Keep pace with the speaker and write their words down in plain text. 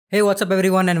Hey, what's up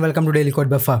everyone and welcome to Daily Code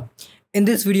Buffer. In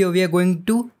this video, we are going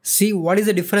to see what is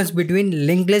the difference between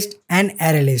linked list and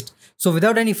array list. So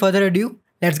without any further ado,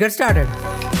 let's get started.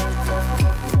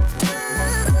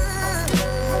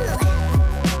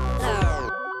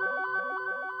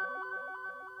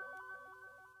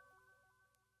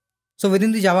 So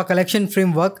within the Java collection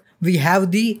framework, we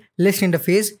have the list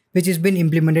interface which has been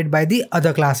implemented by the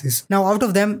other classes. Now out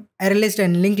of them, ArrayList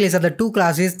and LinkedList are the two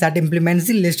classes that implements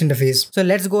the list interface. So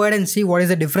let's go ahead and see what is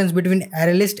the difference between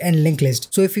ArrayList and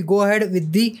LinkedList. So if we go ahead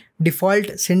with the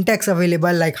default syntax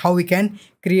available, like how we can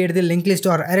create the LinkedList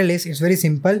or ArrayList, it's very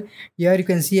simple. Here you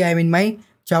can see I'm in my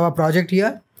Java project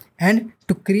here. And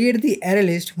to create the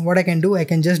ArrayList, what I can do, I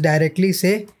can just directly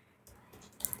say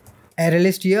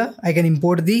ArrayList here. I can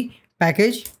import the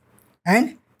package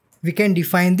and we can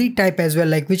define the type as well,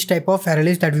 like which type of array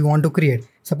list that we want to create.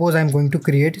 Suppose I'm going to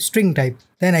create string type,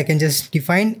 then I can just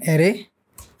define array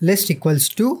list equals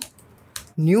to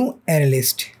new array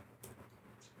list,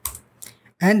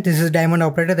 and this is diamond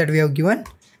operator that we have given,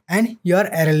 and your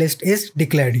array list is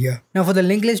declared here. Now for the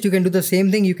linked list, you can do the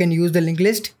same thing. You can use the linked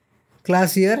list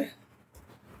class here,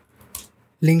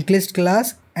 linked list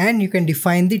class, and you can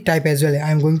define the type as well.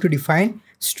 I'm going to define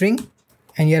string,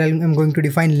 and here I'm going to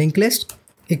define linked list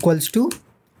equals to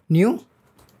new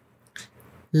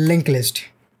linked list.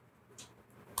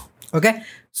 Okay,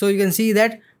 so you can see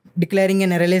that declaring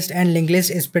an array list and linked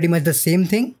list is pretty much the same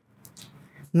thing.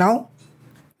 Now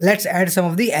let's add some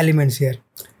of the elements here.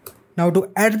 Now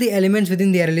to add the elements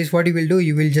within the array list, what you will do,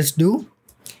 you will just do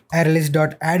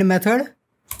ArrayList.add method,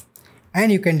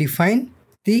 and you can define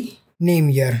the name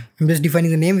here. I'm just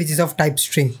defining the name which is of type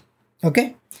string.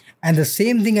 Okay, and the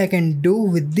same thing I can do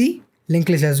with the linked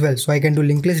list as well. So I can do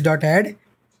LinkedList.add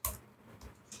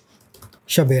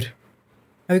Shabir.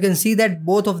 Now you can see that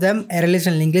both of them, ArrayList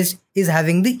and linked list, is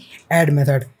having the add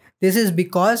method. This is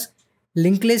because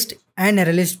linked list and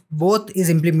ArrayList both is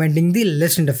implementing the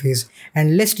list interface,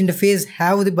 and list interface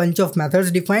have the bunch of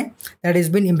methods defined that has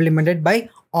been implemented by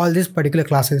all these particular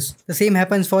classes. The same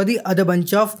happens for the other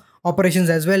bunch of operations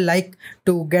as well, like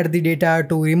to get the data,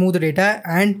 to remove the data,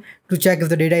 and to check if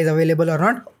the data is available or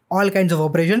not. All kinds of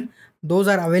operation, those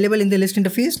are available in the list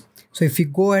interface. So if you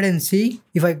go ahead and see,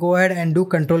 if I go ahead and do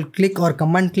control click or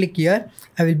command click here,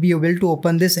 I will be able to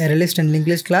open this ArrayList and linked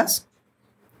list class,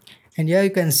 and here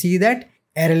you can see that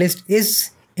ArrayList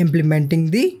is implementing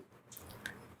the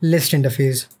list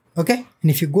interface. Okay,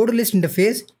 and if you go to list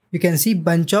interface, you can see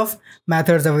bunch of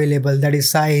methods available, that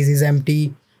is size, is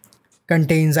empty,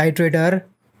 contains, iterator,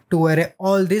 to array.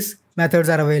 All these methods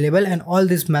are available, and all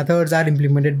these methods are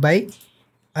implemented by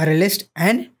ArrayList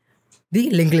and the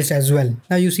linked list as well.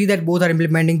 Now you see that both are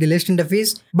implementing the list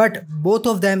interface, but both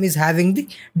of them is having the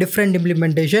different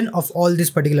implementation of all these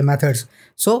particular methods.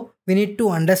 So we need to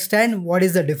understand what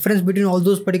is the difference between all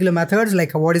those particular methods,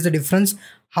 like what is the difference,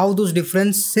 how those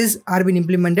differences are being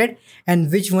implemented, and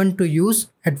which one to use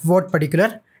at what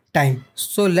particular time.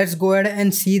 So let's go ahead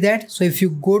and see that. So if you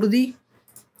go to the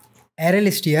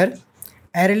ArrayList here,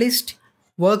 ArrayList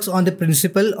works on the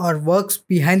principle or works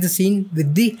behind the scene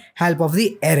with the help of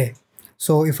the array.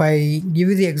 So if I give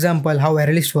you the example how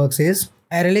ArrayList works is,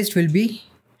 ArrayList will be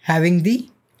having the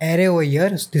array over here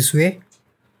this way.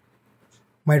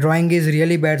 My drawing is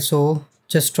really bad, so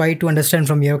just try to understand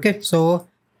from here. Okay, so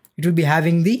it will be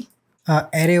having the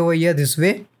array over here this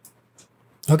way.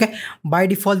 Okay, by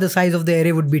default the size of the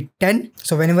array would be 10.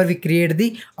 So whenever we create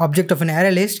the object of an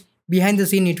array list, behind the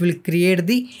scene it will create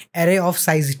the array of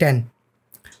size 10,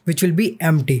 which will be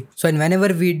empty. So and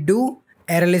whenever we do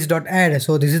ArrayList.add,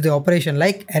 so this is the operation,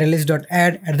 like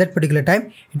ArrayList.add, at that particular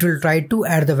time it will try to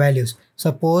add the values.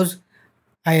 Suppose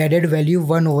I added value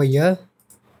 1 over here,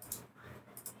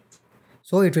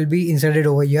 so it will be inserted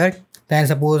over here. Then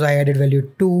suppose I added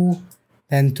value 2,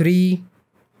 then 3,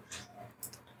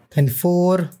 then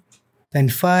 4, then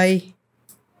 5,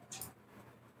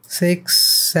 6,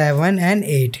 7 and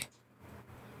 8.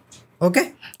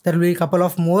 Okay, there will be a couple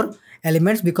of more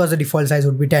elements because the default size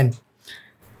would be 10.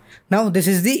 Now this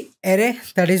is the array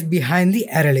that is behind the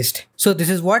array list. So this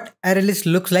is what array list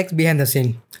looks like behind the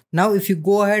scene. Now if you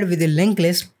go ahead with the linked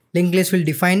list will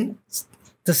define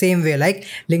the same way, like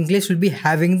linked list will be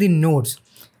having the nodes.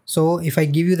 So if I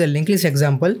give you the linked list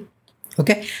example,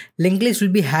 okay, linked list will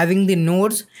be having the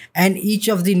nodes, and each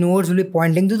of the nodes will be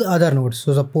pointing to the other nodes.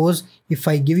 So suppose if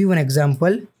I give you an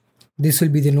example, this will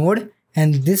be the node,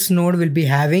 and this node will be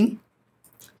having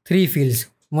 3 fields.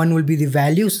 One will be the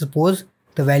value, suppose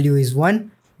the value is 1.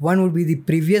 One will be the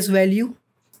previous value.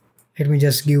 Let me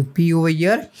just give p over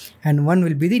here, and one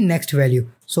will be the next value.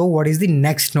 So what is the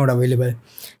next node available?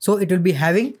 So it will be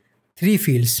having 3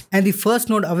 fields, and the first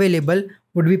node available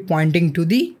would be pointing to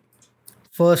the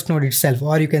first node itself,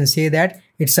 or you can say that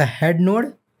it's a head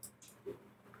node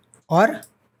or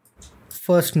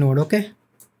first node. Okay,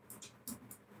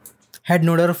 head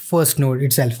node or first node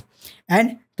itself.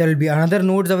 And there will be another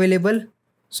nodes available.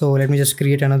 So let me just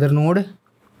create another node.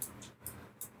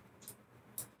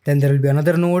 Then there will be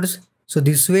another nodes. So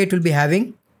this way it will be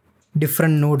having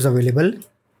different nodes available.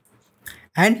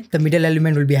 And the middle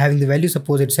element will be having the value.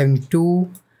 Suppose it's having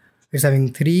 2, it's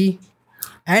having 3.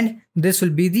 And this will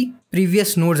be the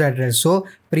previous node's address. So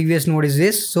previous node is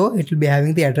this. So it will be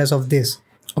having the address of this.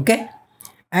 Okay.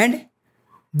 And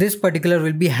this particular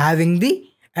will be having the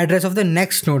address of the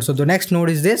next node. So the next node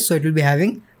is this. So it will be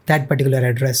having that particular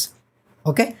address.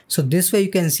 Okay. So this way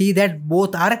you can see that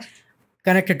both are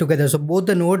connected together. So both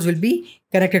the nodes will be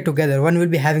connected together. One will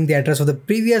be having the address of the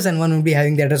previous and one will be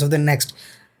having the address of the next.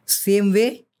 Same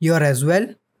way here as well.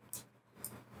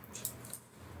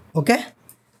 Okay.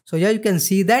 So here you can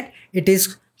see that it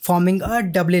is forming a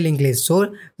doubly linked list.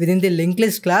 So within the linked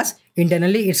list class,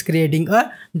 internally it's creating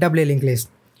a doubly linked list.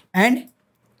 And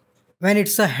when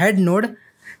it's a head node,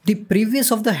 the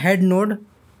previous of the head node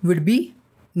would be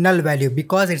null value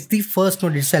because it's the first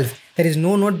node itself. There is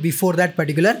no node before that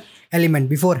particular element,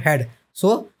 before head.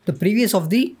 So the previous of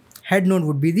the head node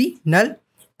would be the null,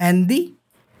 and the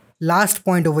last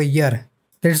point over here,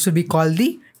 this will be called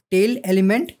the tail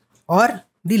element or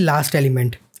the last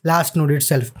element, last node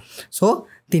itself. So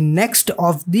the next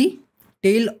of the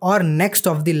tail or next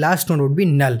of the last node would be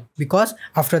null because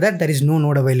after that there is no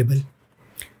node available.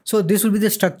 So this will be the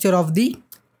structure of the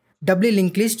doubly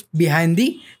linked list behind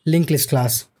the linked list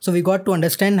class. So we got to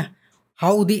understand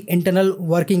how the internal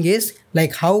working is,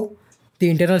 like how the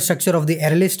internal structure of the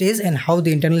array list is and how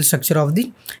the internal structure of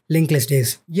the linked list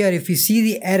is. Here if we see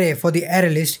the array for the array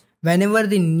list, whenever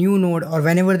the new node or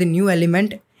whenever the new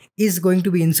element is going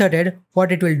to be inserted,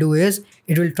 what it will do is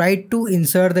it will try to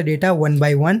insert the data one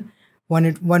by one.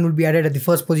 One will be added at the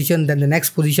first position, then the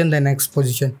next position, the next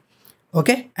position.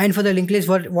 Okay. And for the linked list,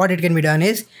 what it can be done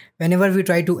is whenever we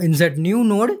try to insert new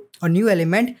node or new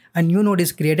element, a new node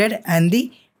is created and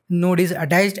the node is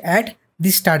attached at the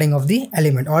starting of the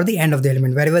element or the end of the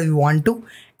element, wherever we want to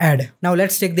add. Now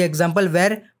let's take the example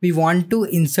where we want to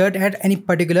insert at any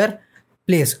particular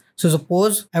place. So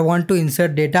suppose I want to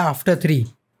insert data after 3,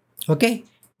 okay,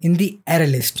 in the array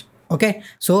list. Okay,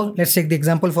 so let's take the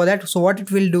example for that. So what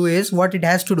it will do is, what it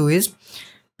has to do is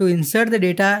to insert the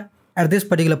data at this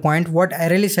particular point. What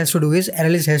ArrayList has to do is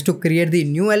ArrayList has to create the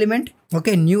new element,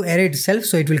 okay, new array itself.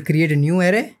 So it will create a new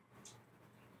array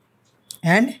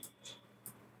and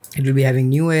it will be having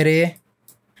new array.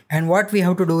 And what we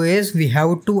have to do is we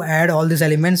have to add all these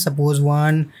elements. Suppose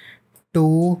 1,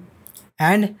 2,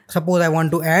 and suppose I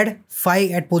want to add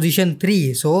 5 at position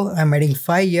 3. So I'm adding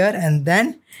 5 here, and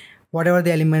then whatever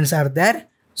the elements are there,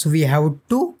 so we have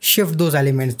to shift those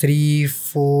elements 3,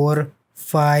 4,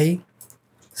 5,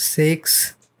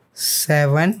 6,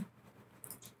 7,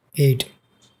 8.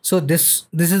 So this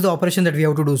is the operation that we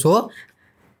have to do. So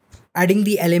adding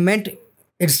the element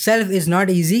itself is not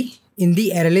easy in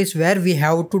the array list, where we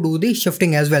have to do the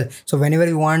shifting as well. So whenever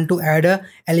we want to add a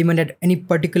element at any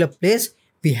particular place,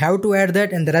 we have to add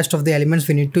that, and the rest of the elements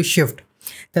we need to shift.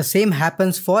 The same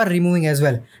happens for removing as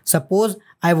well. Suppose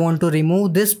I want to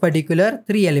remove this particular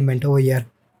 3 element over here.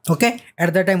 Okay,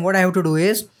 at that time what I have to do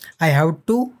is I have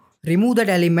to remove that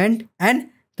element, and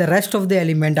the rest of the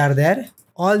element are there.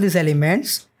 All these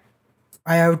elements,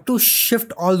 I have to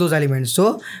shift all those elements.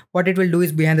 So what it will do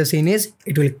is behind the scene is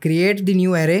it will create the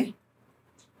new array.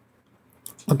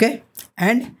 Okay,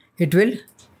 and it will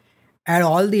add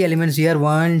all the elements here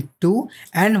 1, 2,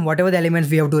 and whatever the elements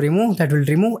we have to remove, that will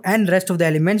remove, and rest of the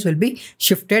elements will be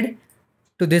shifted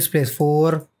to this place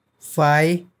 4,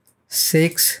 5,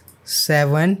 6,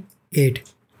 7,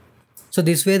 8. So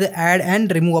this way the add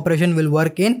and remove operation will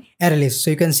work in ArrayList.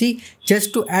 So you can see,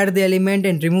 just to add the element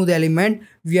and remove the element,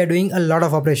 we are doing a lot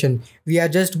of operation. We are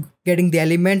just getting the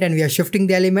element and we are shifting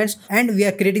the elements, and we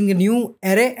are creating a new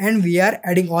array and we are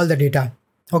adding all the data.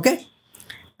 Okay.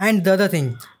 And the other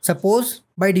thing, suppose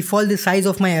by default the size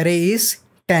of my array is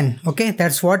 10. Okay,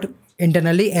 that's what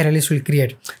internally ArrayList will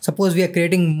create. Suppose we are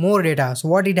creating more data. So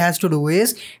what it has to do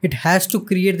is it has to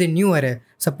create the new array.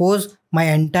 Suppose my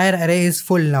entire array is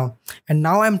full now, and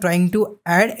now I'm trying to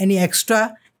add any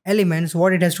extra elements.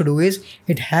 What it has to do is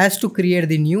it has to create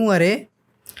the new array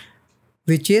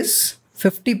which is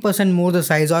 50% more the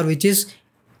size, or which is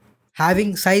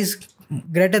having size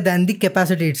greater than the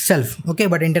capacity itself. Okay,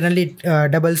 but internally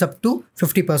it doubles up to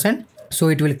 50%. So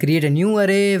it will create a new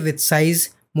array with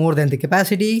size more than the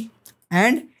capacity,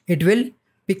 and it will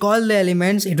pick all the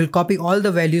elements. It will copy all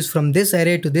the values from this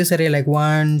array to this array, like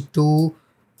 1, 2,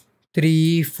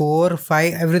 3, 4,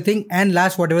 5, everything, and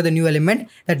last whatever the new element,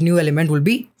 that new element will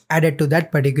be added to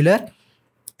that particular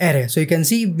array. So you can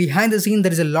see behind the scene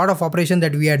there is a lot of operation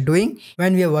that we are doing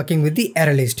when we are working with the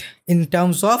array list in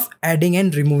terms of adding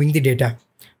and removing the data.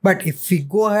 But if we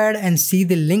go ahead and see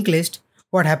the linked list,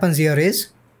 what happens here is,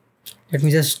 let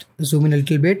me just zoom in a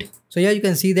little bit. So here you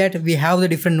can see that we have the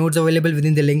different nodes available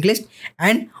within the linked list,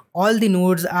 and all the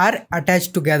nodes are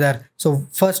attached together. So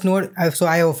first node, so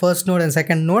I have a first node and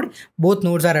second node. Both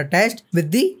nodes are attached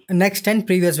with the next and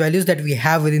previous values that we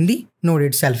have within the node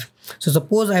itself. So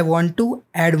suppose I want to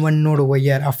add one node over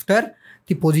here after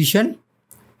the position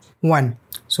 1.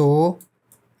 So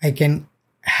I can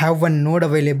have one node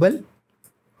available,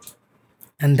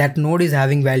 and that node is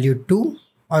having value 2,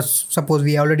 or suppose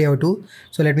we already have 2.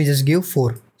 So let me just give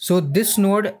 4. So this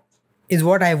node is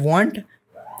what I want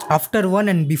after 1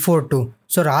 and before 2.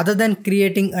 So rather than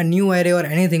creating a new array or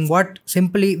anything, what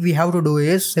simply we have to do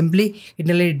is, simply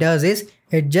it does is,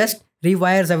 it just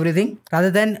rewires everything.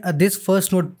 Rather than this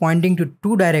first node pointing to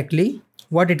 2 directly,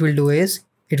 what it will do is,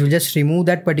 it will just remove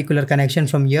that particular connection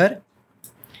from here,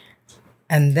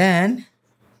 and then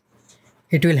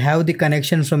it will have the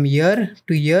connection from here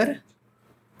to here.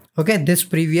 Okay, this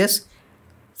previous,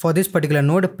 for this particular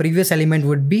node, previous element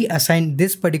would be assigned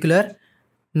this particular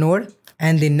node,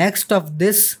 and the next of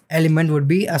this element would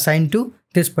be assigned to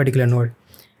this particular node.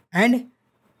 And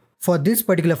for this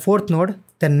particular fourth node,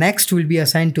 the next will be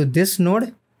assigned to this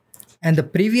node, and the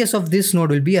previous of this node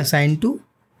will be assigned to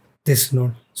this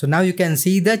node. So now you can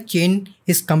see the chain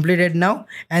is completed now,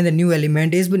 and the new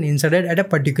element is been inserted at a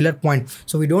particular point.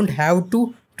 So we don't have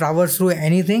to traverse through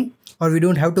anything, or we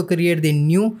don't have to create the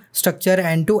new structure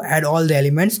and to add all the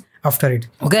elements after it.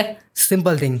 Okay,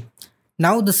 simple thing.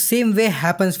 Now the same way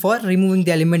happens for removing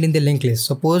the element in the linked list.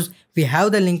 Suppose we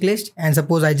have the linked list, and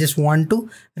suppose I just want to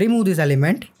remove this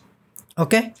element,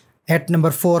 okay, at number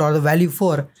 4 or the value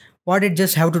 4. What it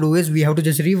just have to do is, we have to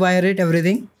just rewire it,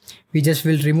 everything. We just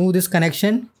will remove this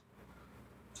connection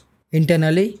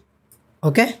internally,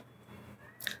 okay,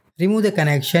 remove the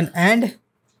connection, and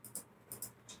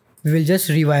we will just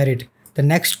rewire it. The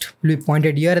next will be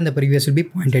pointed here, and the previous will be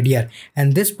pointed here,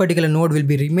 and this particular node will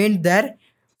be remained there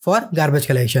for garbage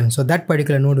collection. So that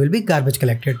particular node will be garbage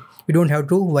collected. We don't have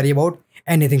to worry about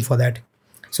anything for that.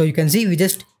 So you can see we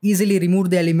just easily remove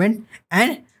the element,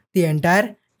 and the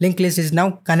entire linked list is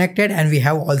now connected, and we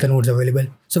have all the nodes available.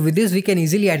 So with this, we can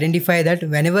easily identify that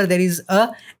whenever there is a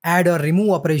add or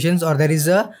remove operations, or there is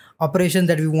a operation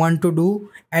that we want to do,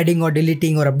 adding or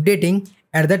deleting or updating,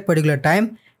 at that particular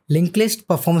time, linked list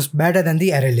performs better than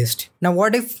the array list. Now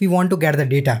what if we want to get the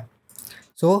data?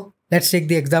 So let's take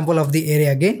the example of the array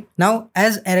again. Now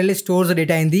as ArrayList stores the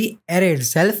data in the array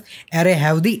itself, array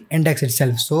have the index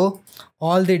itself. So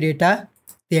all the data,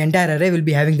 the entire array will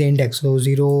be having the index. So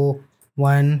 0,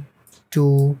 1,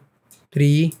 2,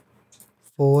 3,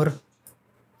 4,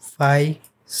 5,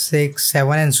 6,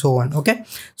 7, and so on. Okay,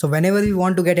 so whenever we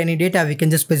want to get any data, we can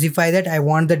just specify that I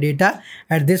want the data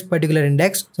at this particular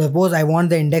index. So suppose I want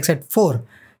the index at 4.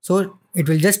 So it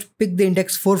will just pick the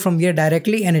index 4 from here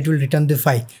directly, and it will return the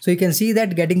 5. So you can see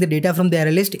that getting the data from the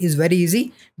array list is very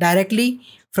easy. Directly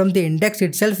from the index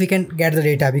itself, we can get the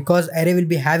data, because array will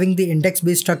be having the index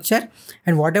based structure,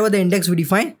 and whatever the index we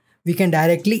define, we can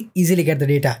directly easily get the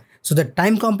data. So the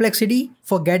time complexity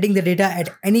for getting the data at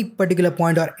any particular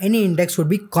point or any index would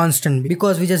be constant,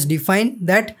 because we just define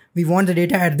that we want the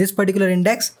data at this particular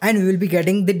index, and we will be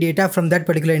getting the data from that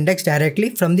particular index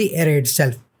directly from the array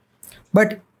itself.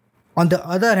 But on the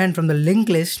other hand, from the linked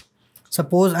list,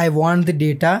 suppose I want the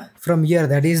data from here,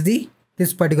 that is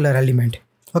this particular element.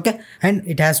 Okay, and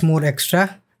it has more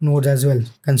extra nodes as well,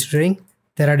 considering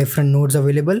there are different nodes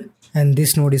available, and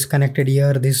this node is connected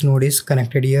here, this node is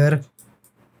connected here,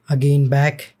 again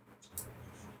back.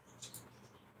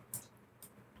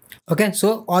 Okay,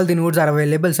 so all the nodes are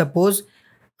available. Suppose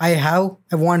I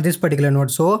want this particular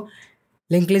node. So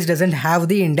linked list doesn't have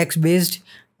the index based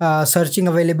searching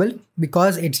available,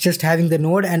 because it's just having the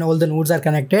node, and all the nodes are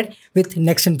connected with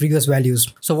next and previous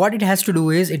values. So what it has to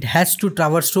do is, it has to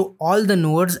traverse through all the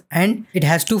nodes, and it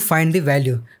has to find the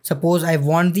value. Suppose I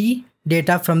want the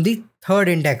data from the third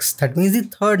index, that means the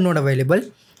third node available.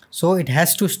 So it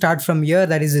has to start from here,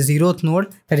 that is the 0th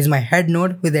node, that is my head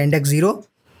node with the index 0.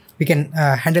 We can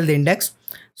handle the index.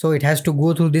 So it has to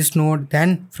go through this node,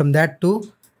 then from that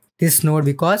to this node,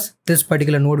 because this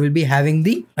particular node will be having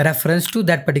the reference to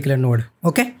that particular node.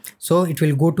 Okay, so it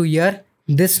will go to here,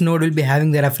 this node will be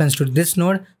having the reference to this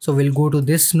node, so we'll go to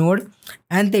this node,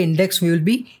 and the index will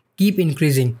be keep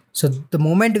increasing. So the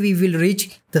moment we will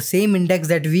reach the same index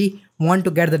that we want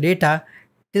to get the data,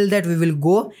 till that we will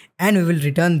go and we will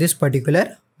return this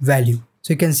particular value.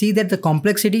 So you can see that the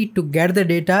complexity to get the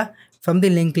data from the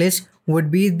linked list would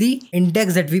be the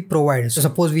index that we provide. So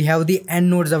suppose we have the n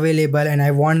nodes available and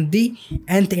I want the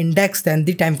nth index, then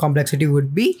the time complexity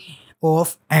would be O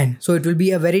of n. So it will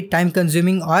be a very time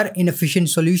consuming or inefficient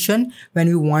solution when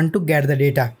we want to get the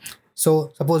data.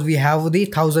 So suppose we have the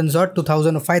thousands or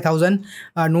 2000 or 5000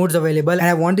 nodes available and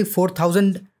I want the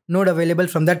 4000 node available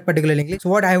from that particular linked list. So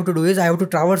what I have to do is I have to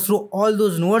traverse through all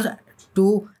those nodes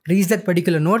to reach that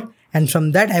particular node, and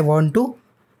from that I want to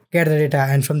get the data,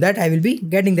 and from that I will be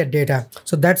getting that data.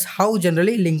 So that's how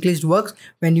generally linked list works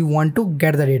when you want to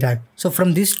get the data. So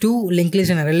from these two linked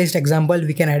list and ArrayList example,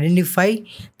 we can identify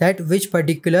that which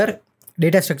particular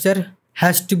data structure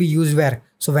has to be used where.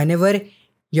 So whenever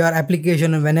your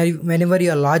application and whenever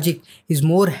your logic is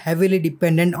more heavily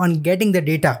dependent on getting the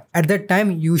data, at that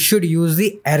time you should use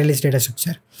the ArrayList data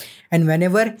structure. And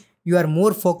whenever you are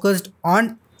more focused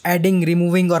on adding,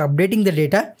 removing or updating the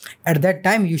data, at that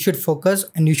time you should focus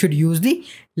and you should use the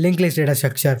linked list data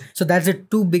structure. So that's the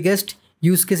two biggest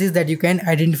use cases that you can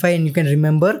identify and you can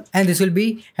remember, and this will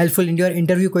be helpful in your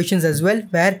interview questions as well,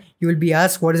 where you will be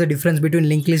asked what is the difference between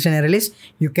linked list and ArrayList.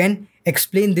 You can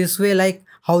explain this way, like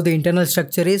how the internal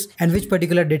structure is and which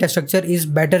particular data structure is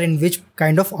better in which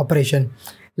kind of operation.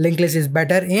 Linked list is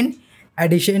better in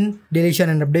addition, deletion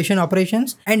and updation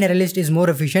operations, and ArrayList is more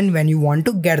efficient when you want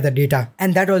to get the data.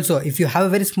 And that also, if you have a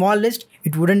very small list,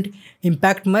 it wouldn't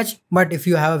impact much, but if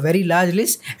you have a very large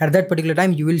list, at that particular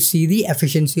time you will see the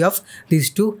efficiency of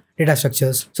these two data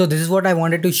structures. So this is what I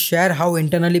wanted to share, how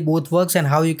internally both works and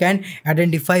how you can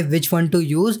identify which one to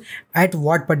use at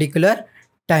what particular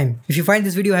time. If you find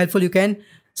this video helpful, you can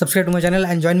subscribe to my channel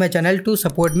and join my channel to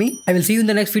support me. I will see you in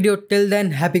the next video. Till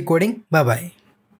then, happy coding. Bye bye.